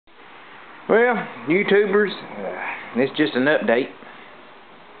Well, YouTubers, it's just an update.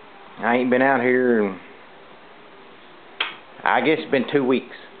 I ain't been out here in, I guess it's been 2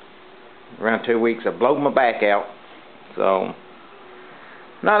 weeks. Around 2 weeks. I blowed my back out. So,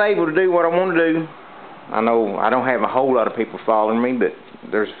 not able to do what I want to do. I know I don't have a whole lot of people following me, but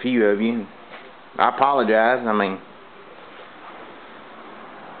there's a few of you. I apologize. I mean,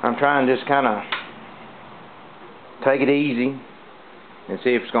 I'm trying to just kind of take it easy and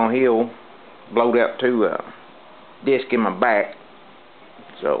see if it's going to heal. Blowed up to a disc in my back.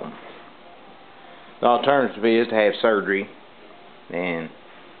 So, the alternative is to have surgery. And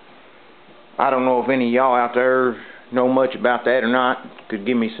I don't know if any of y'all out there know much about that or not. Could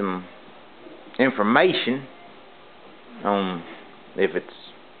give me some information on if it's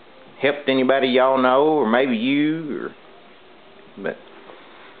helped anybody y'all know, or maybe you, but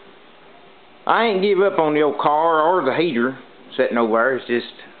I ain't give up on the old car or the heater sitting over there. It's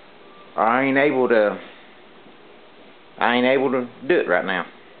just I ain't able to do it right now.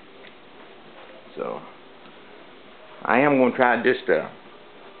 So I am going to try just to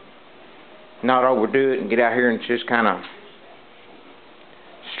not overdo it and get out here and just kind of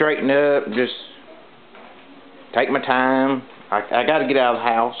straighten up, just take my time. I got to get out of the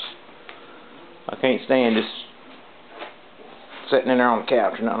house. I can't stand just sitting in there on the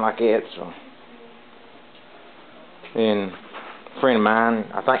couch or nothing like that. So, and a friend of mine,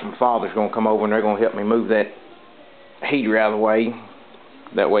 I think my father's going to come over and they're going to help me move that heater out of the way.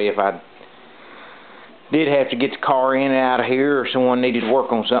 That way, if I did have to get the car in and out of here, or someone needed to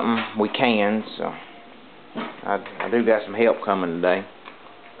work on something, we can. So I do got some help coming today.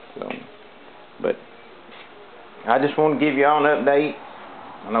 So, but I just want to give y'all an update.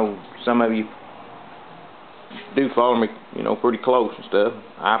 I know some of you do follow me, you know, pretty close and stuff.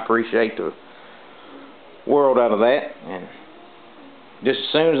 I appreciate the world out of that. And just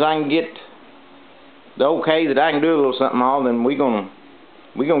as soon as I can get the okay that I can do a little something all, then we gonna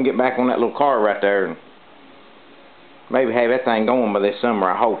get back on that little car right there and maybe have that thing going by this summer,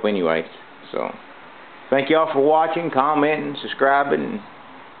 I hope, anyway. So, thank y'all for watching, commenting, subscribing, and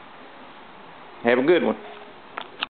have a good one.